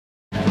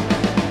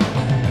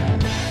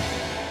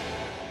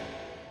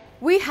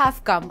We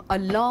have come a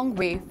long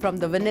way from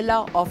the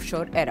vanilla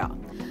offshore era.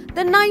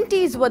 The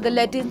 90s were the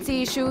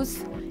latency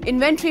issues,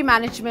 inventory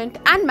management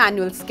and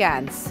manual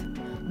scans.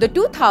 The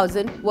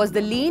 2000 was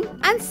the lean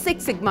and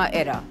Six Sigma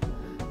era.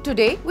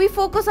 Today, we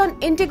focus on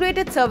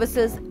integrated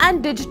services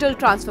and digital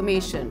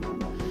transformation.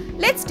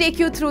 Let's take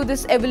you through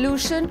this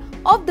evolution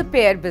of the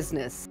pair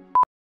business.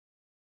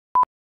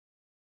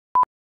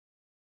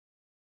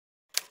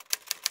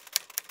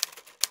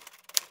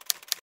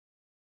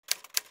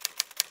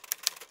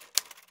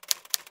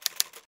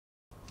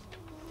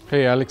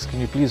 Hey Alex, can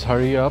you please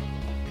hurry up?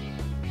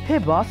 Hey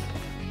boss,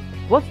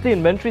 what's the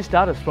inventory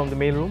status from the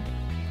mailroom?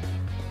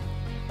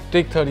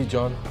 Take 30,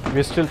 John.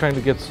 We're still trying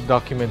to get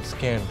documents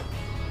scanned.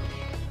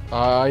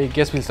 I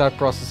guess we'll start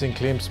processing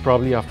claims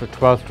probably after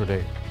 12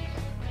 today.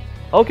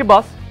 Okay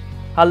boss,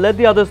 I'll let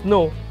the others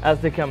know as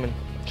they come in.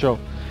 Sure.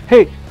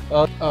 Hey,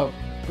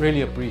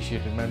 really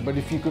appreciate it, man. But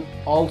if you could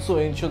also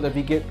ensure that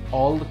we get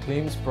all the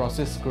claims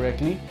processed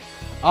correctly.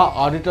 Our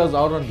auditor's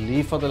out on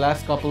leave for the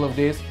last couple of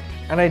days,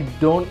 and I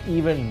don't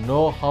even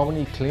know how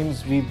many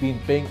claims we've been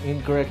paying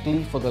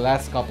incorrectly for the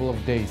last couple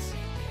of days.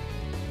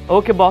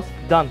 Okay boss,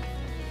 done.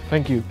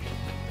 Thank you.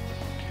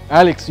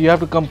 Alex, you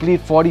have to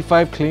complete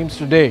 45 claims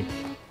today.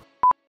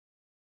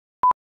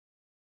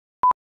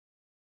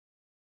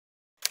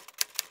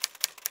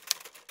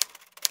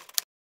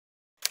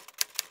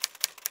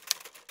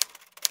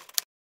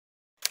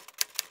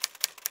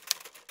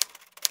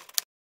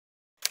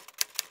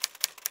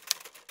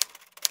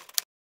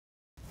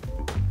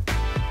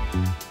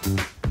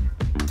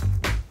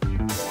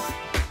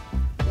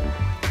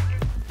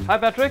 Hi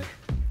Patrick,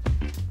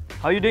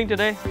 how are you doing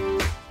today?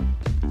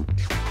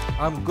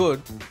 I'm good.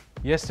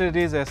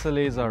 Yesterday's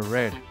SLAs are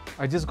red.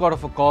 I just got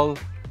off a call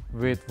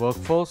with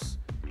Workforce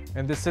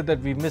and they said that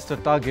we missed a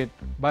target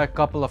by a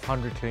couple of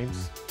hundred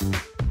claims.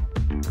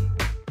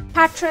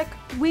 Patrick,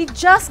 we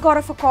just got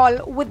off a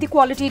call with the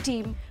quality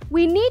team.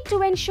 We need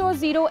to ensure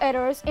zero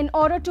errors in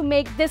order to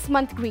make this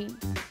month green.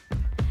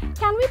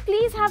 Can we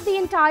please have the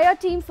entire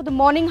team for the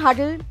morning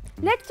huddle?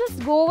 Let's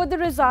just go over the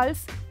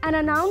results and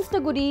announce the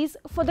goodies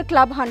for the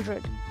Club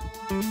 100.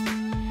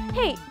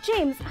 Hey,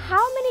 James,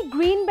 how many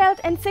Green Belt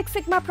and Six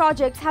Sigma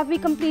projects have we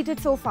completed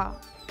so far?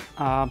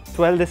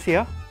 12 this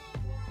year.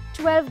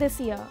 12 this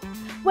year.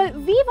 Well,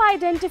 we've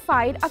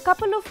identified a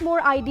couple of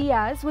more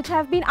ideas which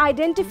have been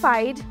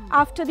identified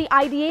after the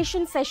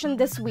ideation session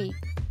this week.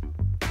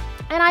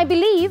 And I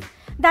believe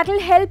that will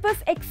help us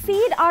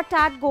exceed our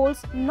TAT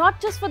goals not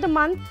just for the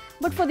month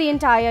but for the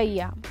entire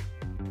year.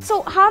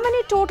 So, how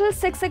many total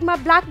Six Sigma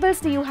black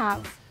belts do you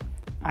have?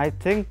 I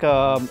think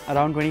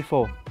around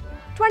 24.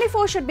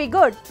 24 should be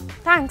good.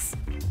 Thanks.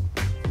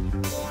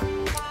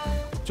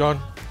 John,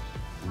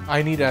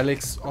 I need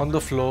Alex on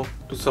the floor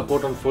to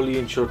support on fully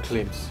insured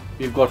claims.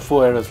 We've got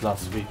 4 errors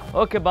last week.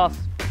 Okay boss.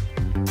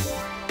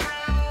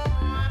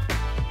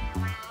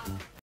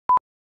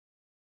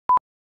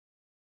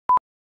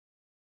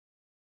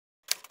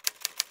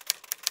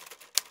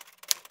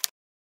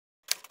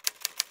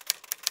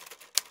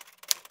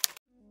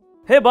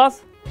 Hey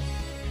boss.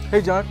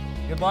 Hey John.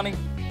 Good morning.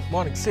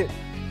 Morning, sit.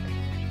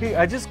 Hey,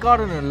 I just got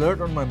an alert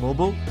on my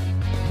mobile.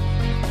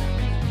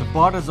 The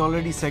bot has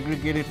already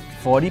segregated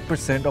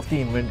 40% of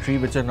the inventory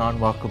which are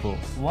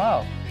non-workables.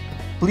 Wow.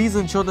 Please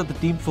ensure that the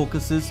team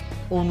focuses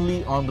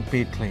only on the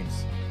paid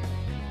claims.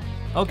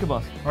 Okay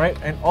boss. Alright,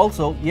 and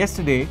also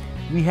yesterday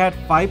we had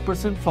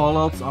 5%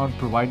 fallouts on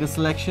provider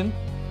selection.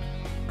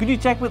 Could you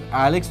check with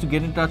Alex to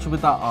get in touch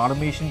with our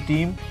automation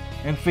team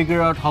and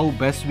figure out how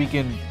best we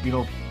can,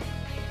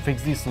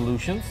 fix these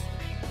solutions?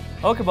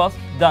 Okay boss,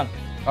 done.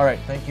 Alright,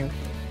 thank you.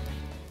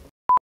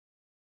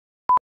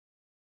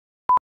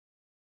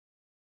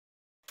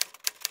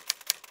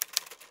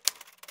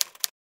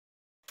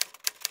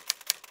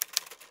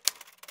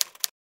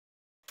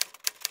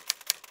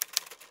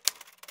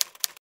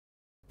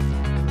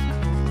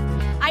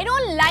 I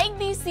don't like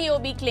these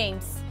COB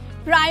claims.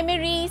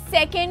 Primary,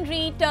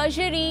 secondary,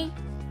 tertiary.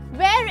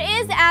 Where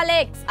is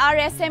Alex, our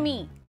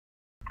SME?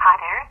 Hi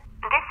there,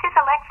 this is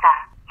Alexa,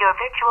 your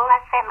virtual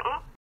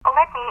SME.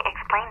 Let me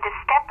explain the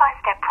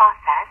step-by-step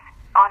process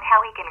on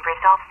how we can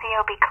resolve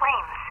COB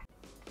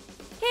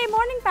claims. Hey,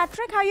 morning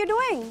Patrick, how are you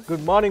doing?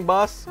 Good morning,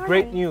 boss. Morning.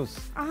 Great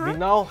news. We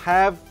now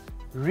have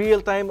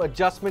real-time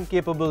adjustment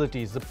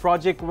capabilities. The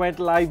project went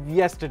live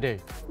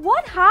yesterday.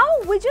 What?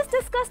 How? We just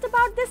discussed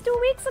about this 2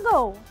 weeks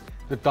ago.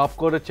 The Top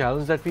Coder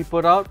challenge that we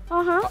put out,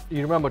 Uh-huh.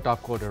 You remember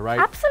Top Coder, right?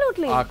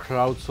 Absolutely. Our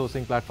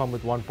crowdsourcing platform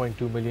with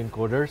 1.2 million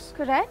coders.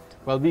 Correct.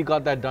 Well, we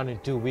got that done in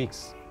 2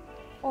 weeks.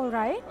 All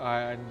right.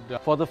 And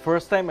for the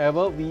first time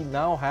ever, we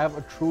now have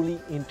a truly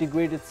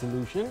integrated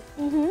solution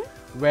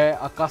where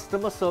our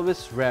customer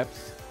service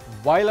reps,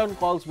 while on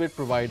calls with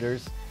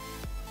providers,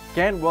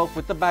 can work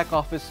with the back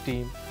office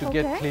team to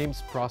get Okay.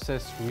 claims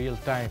processed real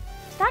time.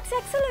 That's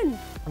excellent.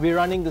 We're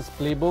running this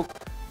playbook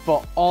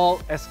for all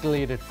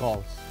escalated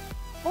calls.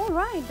 All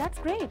right, that's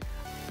great.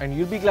 And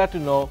you'll be glad to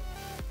know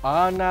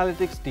our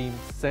analytics team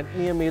sent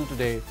me a mail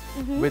today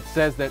which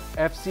says that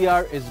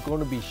FCR is going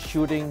to be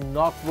shooting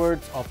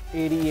northwards of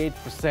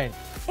 88%.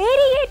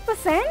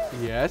 88%?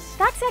 Yes.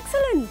 That's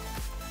excellent.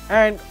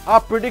 And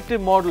our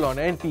predictive model on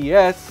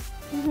NPS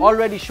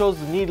already shows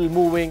the needle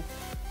moving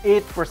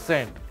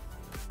 8%.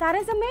 That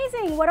is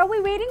amazing. What are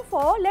we waiting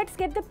for? Let's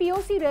get the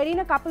POC ready in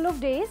a couple of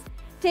days.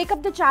 Take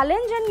up the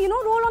challenge and,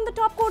 roll on the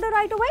top coder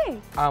right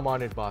away. I'm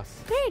on it,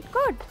 boss. Great,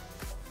 good.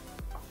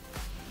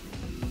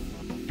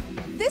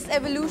 This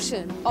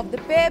evolution of the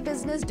pair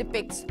business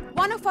depicts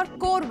one of our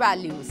core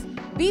values: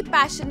 be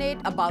passionate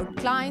about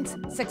clients'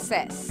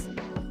 success.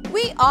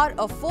 We are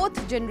a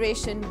fourth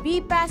generation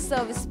BPaaS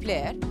service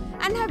player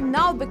and have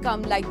now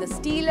become like the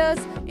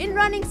Steelers in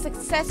running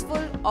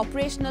successful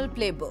operational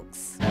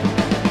playbooks.